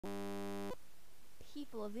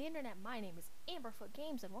People of the internet, my name is Amberfoot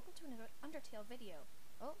Games and welcome to another Undertale video.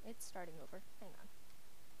 Oh, it's starting over. Hang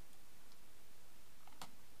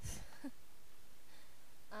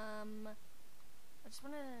on. I just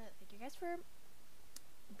want to thank you guys for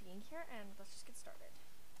being here and let's just get started.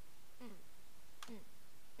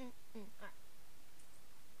 Alright.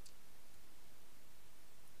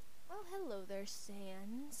 Well, hello there,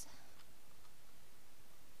 Sans.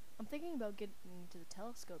 I'm thinking about getting into the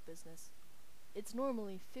telescope business. It's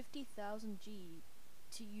normally 50,000 G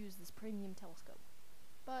to use this premium telescope.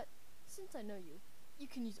 But since I know you, you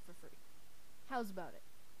can use it for free. How's about it?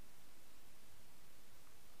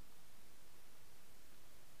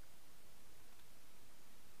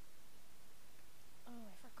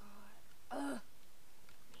 Oh, I forgot. Ugh.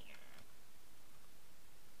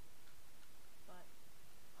 But,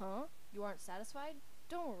 huh? You aren't satisfied?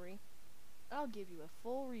 Don't worry. I'll give you a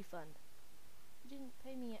full refund. You didn't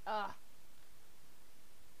pay me Dang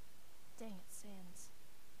it, Sans.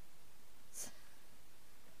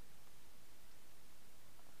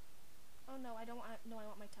 Oh no, I don't want. No, I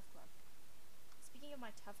want my tough glove. Speaking of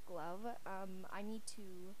my tough glove, I need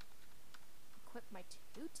to equip my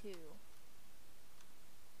tutu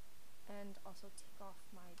and also take off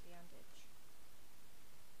my bandage.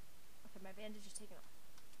 Okay, my bandage is taken off.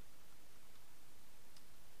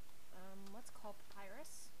 Let's call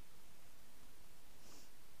Papyrus.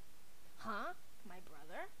 Huh? My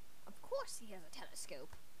brother? Of course he has a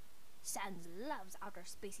telescope. Sans loves outer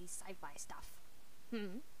spacey sci-fi stuff.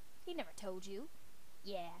 He never told you?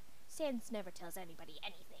 Yeah, Sans never tells anybody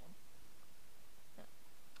anything. No.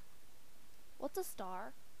 What's a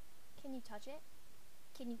star? Can you touch it?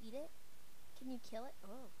 Can you eat it? Can you kill it?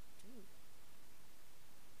 Oh, dude.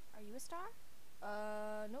 Are you a star?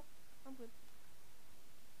 Nope. I'm good.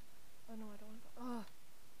 Oh no, I don't want to go. Ugh.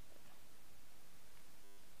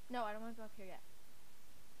 No, I don't want to go up here yet.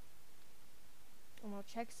 And I'll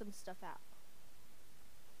check some stuff out.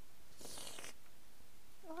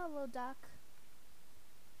 Oh, hello, Doc.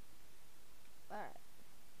 Alright.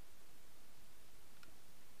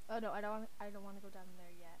 Oh no, I don't want to go down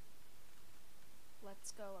there yet.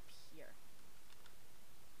 Let's go up here.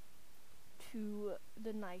 To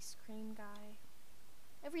the nice cream guy.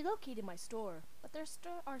 I've relocated my store, but there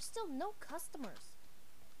are still no customers.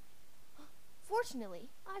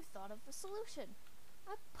 Fortunately, I've thought of a solution.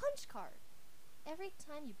 A punch card. Every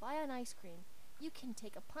time you buy an ice cream, you can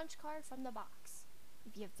take a punch card from the box.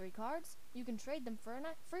 If you have 3 cards, you can trade them for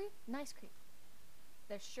a free ice cream.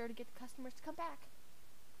 They're sure to get the customers to come back.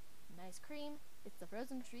 Ice cream, it's the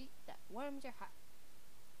frozen treat that warms your heart.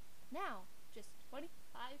 Now, just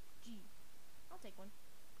 25G. I'll take one.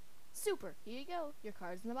 Super, here you go. Your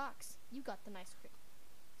card's in the box. You got the ice cream.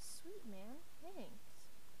 Sweet, man. Thanks.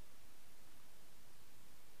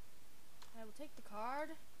 I will take the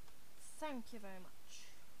card. Thank you very much.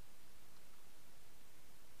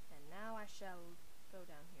 And now I shall go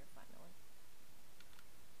down here finally.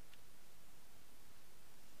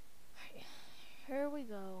 Alright, here we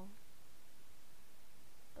go.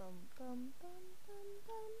 Bum bum bum bum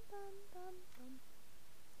bum bum bum bum.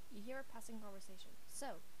 You hear a passing conversation.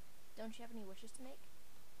 So, don't you have any wishes to make?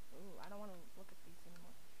 Ooh, I don't want to look at these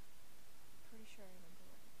anymore. Pretty sure I remember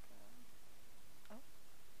where to go. Oh.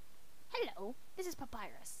 Hello, this is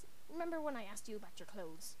Papyrus. Remember when I asked you about your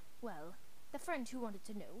clothes? Well, the friend who wanted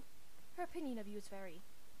to know, her opinion of you is very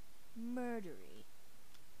murdery.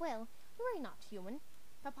 Well, you are not human.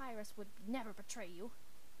 Papyrus would never betray you.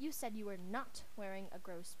 You said you were not wearing a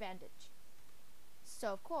gross bandage.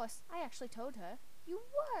 So, of course, I actually told her you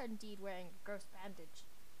were indeed wearing a gross bandage.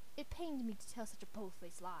 It pained me to tell such a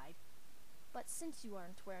bold-faced lie. But since you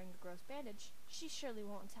aren't wearing a gross bandage, she surely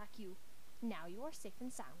won't attack you. Now you are safe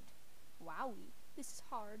and sound. Wowie, this is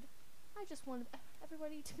hard. I just wanted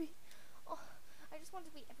everybody to be... Oh, I just wanted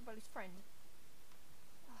to be everybody's friend.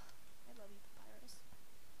 Oh, I love you, Papyrus.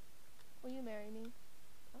 Will you marry me?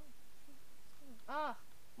 Oh. Ah,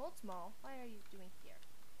 Moldsmal, why are you doing here?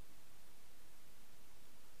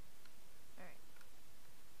 Alright.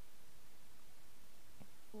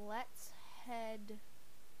 Let's head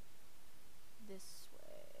this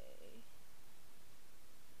way.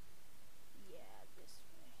 Yeah, this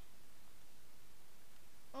way.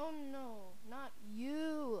 Oh no, not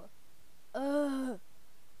you! Ugh!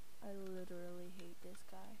 I literally hate this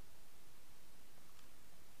guy.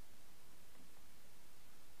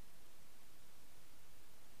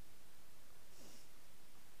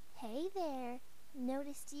 Hey there,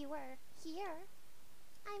 noticed you were here.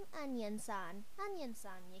 I'm Onion-san.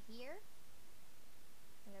 Onion-san, you here?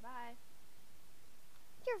 Okay, bye.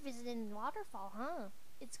 You're visiting the waterfall, huh?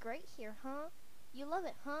 It's great here, huh? You love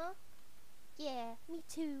it, huh? Yeah, me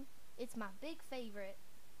too. It's my big favorite.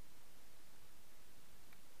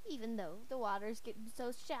 Even though the water's getting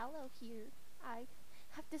so shallow here, I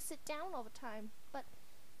have to sit down all the time. But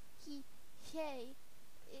hey,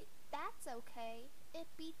 that's okay. It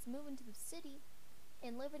beats moving to the city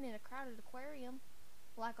and living in a crowded aquarium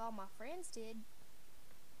like all my friends did.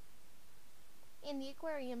 And the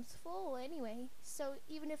aquarium's full anyway, so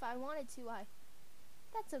even if I wanted to,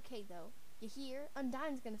 that's okay though. You hear?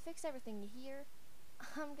 Undyne's gonna fix everything, you hear?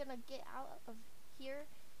 I'm gonna get out of here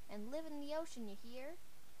and live in the ocean, you hear?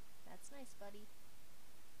 That's nice, buddy.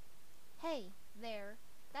 Hey, there.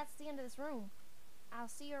 That's the end of this room. I'll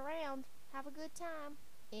see you around. Have a good time.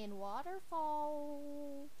 In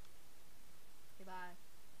Waterfall. Goodbye.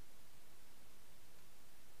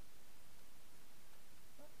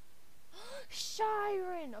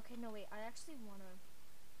 Shiren! Okay, no, wait. I actually wanna...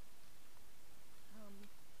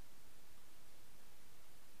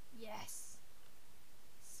 Yes!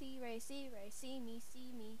 See Ray, see me,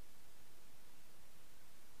 see me.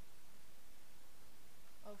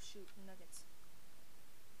 Oh, shoot. Nuggets.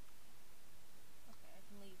 Okay, I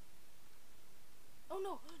can leave. Oh,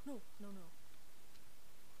 no! No, no, no.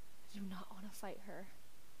 I do not want to fight her.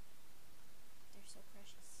 They're so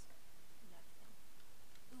precious. Nug thing.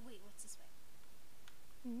 Ooh, wait, what's this way?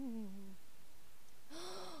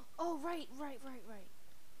 Oh, right.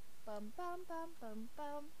 Bum, bum, bum, bum,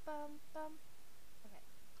 bum, bum, bum. Okay.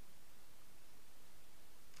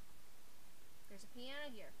 There's a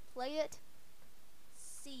piano here. Play it.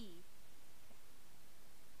 C.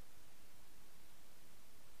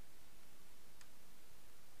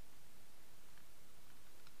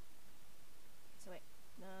 So wait.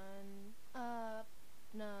 None. Up.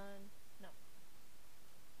 None. No.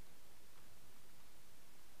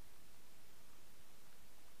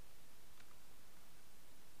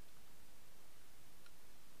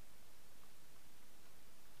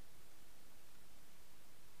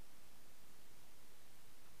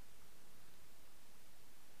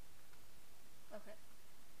 Okay.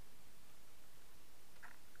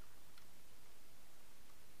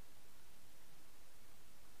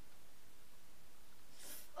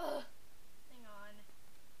 Ugh. Hang on.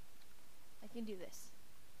 I can do this.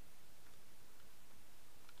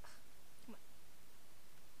 Come on.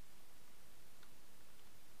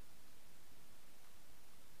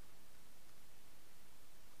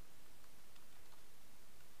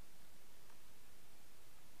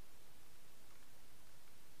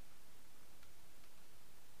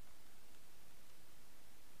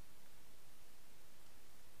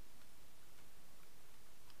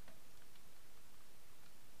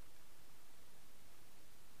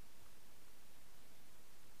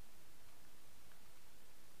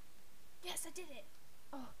 Yes, I did it!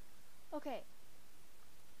 Oh, okay.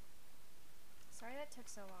 Sorry that took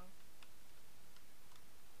so long.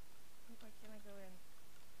 Why can't I go in?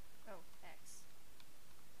 Oh, X.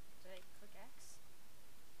 Did I click X?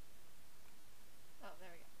 Oh,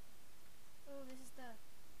 there we go. Oh, this is the...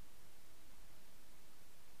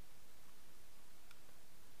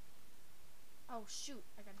 Oh, shoot.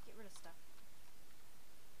 I gotta get rid of stuff.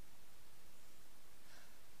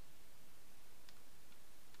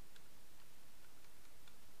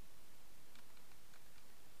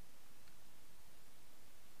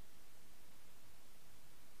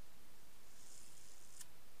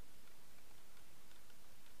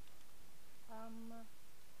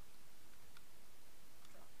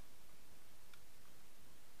 Drop.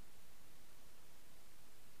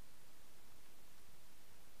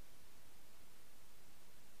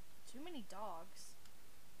 Too many dogs.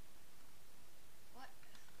 What?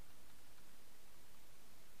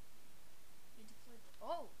 You deployed the...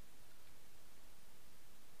 Oh!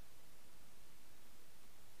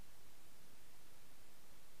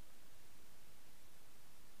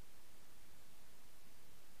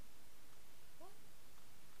 What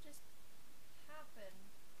just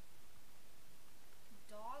happened?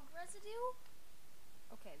 Dog residue?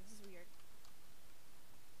 Okay, this is weird.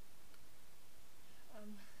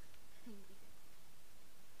 Bum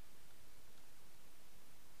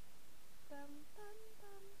bum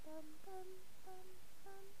bum bum bum bum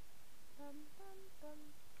bum bum bum bum.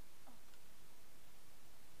 Oh.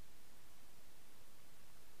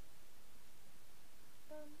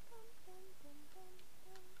 Bum bum bum bum bum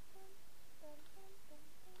bum bum bum bum bum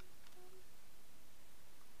bum bum.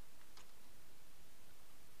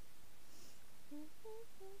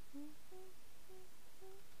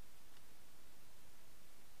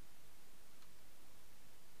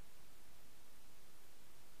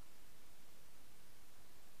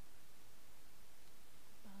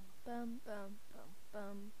 Bum bum bum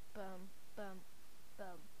bum bum bum bum.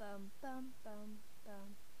 bum bum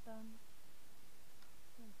bum bum bum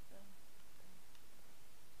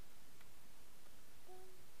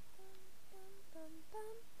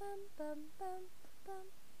bum bum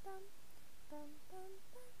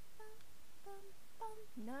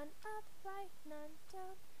none upright, none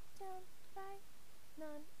down, down, right,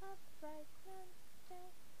 none upright, none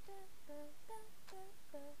down, down, down, down, down,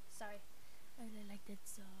 down. Sorry, I really like that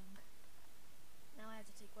song. Now I have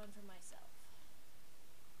to take one for myself.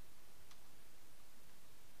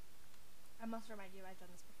 I must remind you I've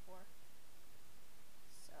done this before.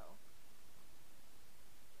 So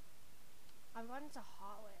I've gone to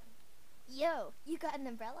Holland. Yo, you got an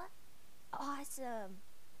umbrella? Awesome.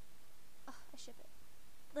 Oh, I ship it.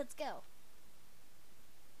 Let's go.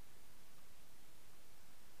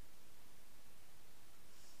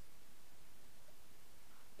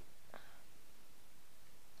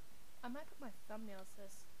 I might put my thumbnails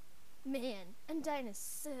this. Man, Undyne is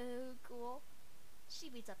so cool. She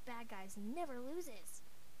beats up bad guys and never loses.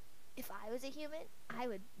 If I was a human, I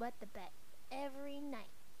would wet the bed every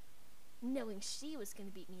night, knowing she was gonna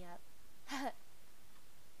beat me up.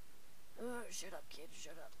 Oh, shut up, kid,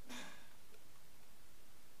 shut up.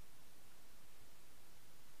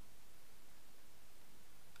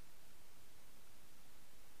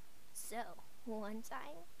 So, one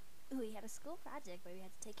time, we had a school project where we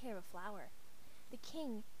had to take care of a flower. The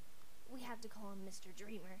king, we had to call him Mr.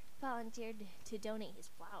 Dreamer, volunteered to donate his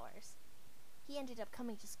flowers. He ended up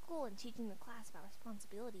coming to school and teaching the class about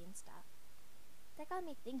responsibility and stuff. That got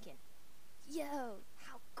me thinking, yo,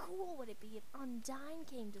 how cool would it be if Undyne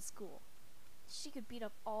came to school? She could beat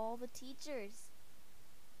up all the teachers.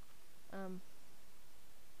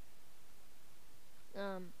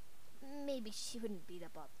 Maybe she wouldn't beat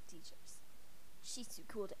up all the teachers. She's too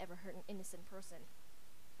cool to ever hurt an innocent person.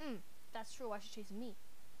 That's true, why is she chasing me?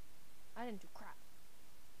 I didn't do crap.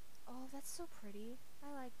 Oh, that's so pretty. I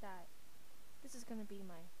like that. This is gonna be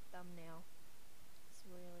my thumbnail. It's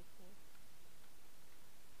really cool.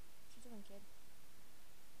 What you doing, kid?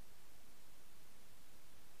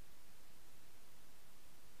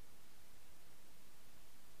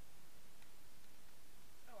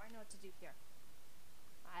 Oh, I know what to do here.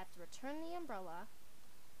 I have to return the umbrella,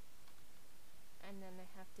 and then I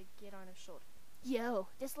have to get on his shoulder. Yo,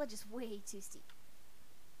 this ledge is way too steep.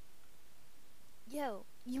 Yo,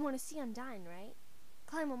 you want to see Undyne, right?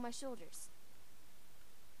 Climb on my shoulders.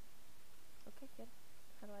 Okay, kid.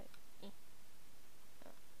 How do I...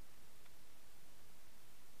 Oh.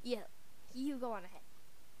 Yo, you go on ahead.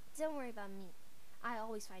 Don't worry about me. I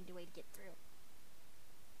always find a way to get through.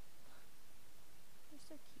 You're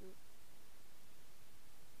so cute.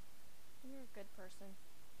 You're a good person.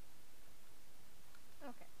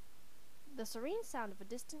 Okay. The serene sound of a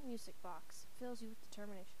distant music box fills you with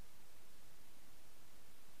determination.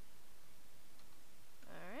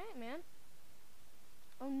 Alright, man.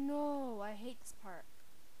 Oh no, I hate this part.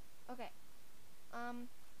 Okay. I'm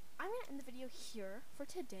gonna end the video here for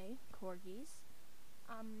today, corgis.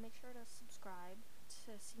 Make sure to subscribe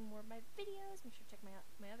to see more of my videos. Make sure to check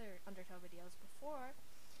my other Undertale videos before.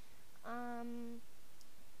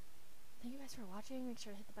 Thank you guys for watching. Make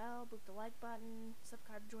sure to hit the bell, boop the like button,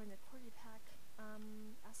 subscribe to join the corgi pack.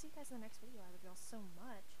 I'll see you guys in the next video. I love you all so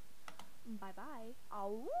much. Bye bye.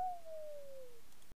 Awoo!